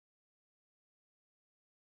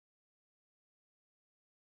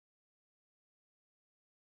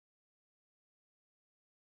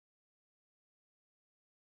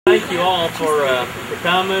thank you all for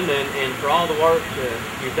coming and for all the work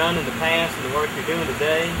you've done in the past and the work you're doing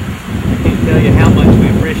today. I can't tell you how much we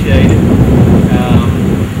appreciate it.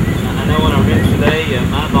 I know in our midst today,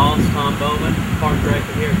 my boss, Tom Bowman, Park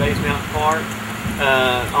Director here at Bays Mountain Park,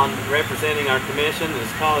 on representing our commission is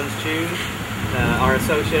Collins Chew, our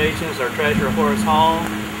associations, our treasurer Horace Hall,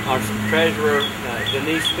 our treasurer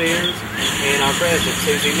Denise Spears, and our president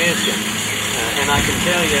Susie Miskin. And I can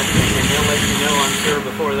tell you, and they'll let you know, I'm sure,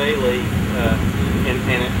 before they leave, and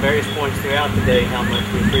at various points throughout the day, how much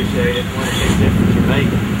we appreciate it and what a big difference you're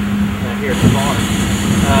making here at the park.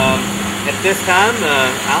 At this time,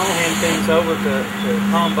 I'll hand things over to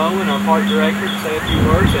Tom Bowman, our park director, to say a few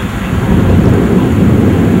words.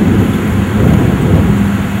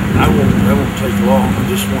 I won't take long. I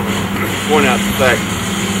just want to point out the fact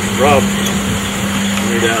Rob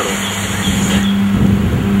made out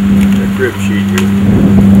a crib sheet here,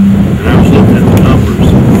 and I was looking at the numbers,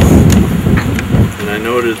 and I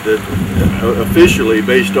noted that officially,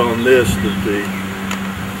 based on this, that the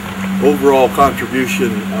overall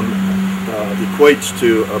contribution equates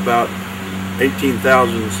to about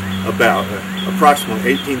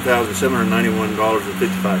approximately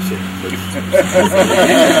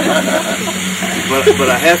 $18,791.55. But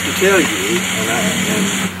I have to tell you,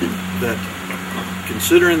 that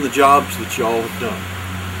considering the jobs that y'all have done,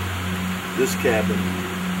 this cabin,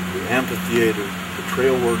 the amphitheater, the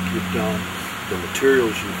trail work you've done, the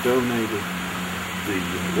materials you've donated, the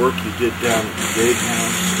work you did down at the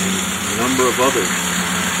gatehouse, and a number of others.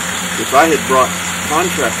 If I had brought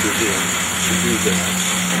contractors in to do that,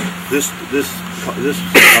 this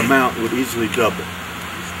amount would easily double.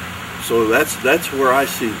 So that's where I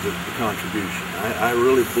see the contribution. I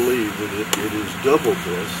really believe that it is double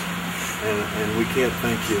this, and we can't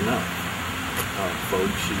thank you enough,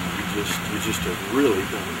 folks. You just have really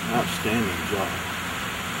done an outstanding job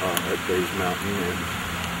at Bays Mountain, and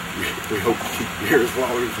we hope to keep you here as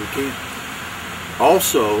long as we can.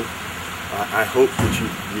 Also, I hope that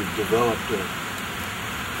you've developed a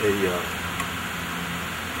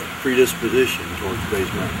predisposition towards Bays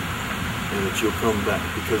Mountain, and that you'll come back,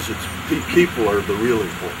 because people are the real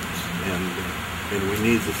importance, and we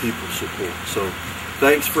need the people support. So,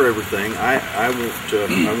 thanks for everything. I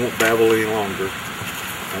won't babble any longer.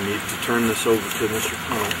 I need to turn this over to Mr.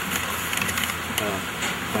 Connell.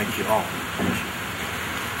 Thank you all.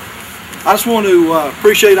 I just want to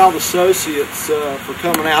appreciate all the associates for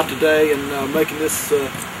coming out today and making this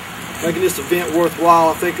event worthwhile.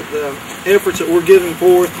 I think the efforts that we're giving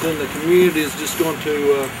forth in the community is just going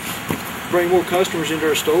to bring more customers into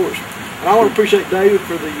our stores. And I want to appreciate David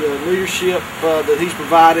for the leadership that he's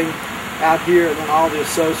providing out here, and then all the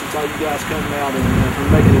associates, all you guys coming out and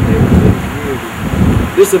making a difference in the community.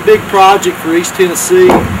 This is a big project for East Tennessee.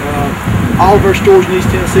 All of our stores in East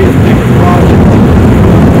Tennessee is a big project.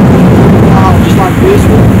 Just like this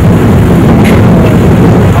one.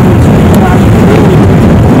 I would say you guys are really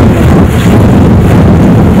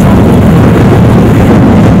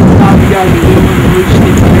how you guys are doing, and we just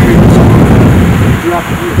keep carrying this on throughout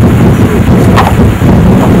the year.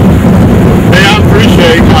 Hey, I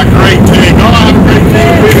appreciate my great team. Oh, I have a great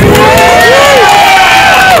team.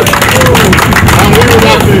 We would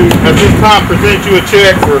like to, at this time, present you a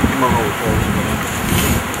check for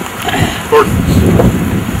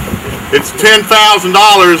it's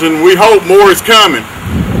 $10,000, and we hope more is coming.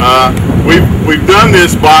 We've done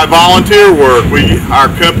this by volunteer work. Our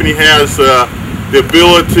company has the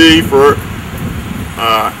ability for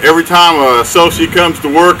every time an associate comes to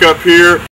work up here,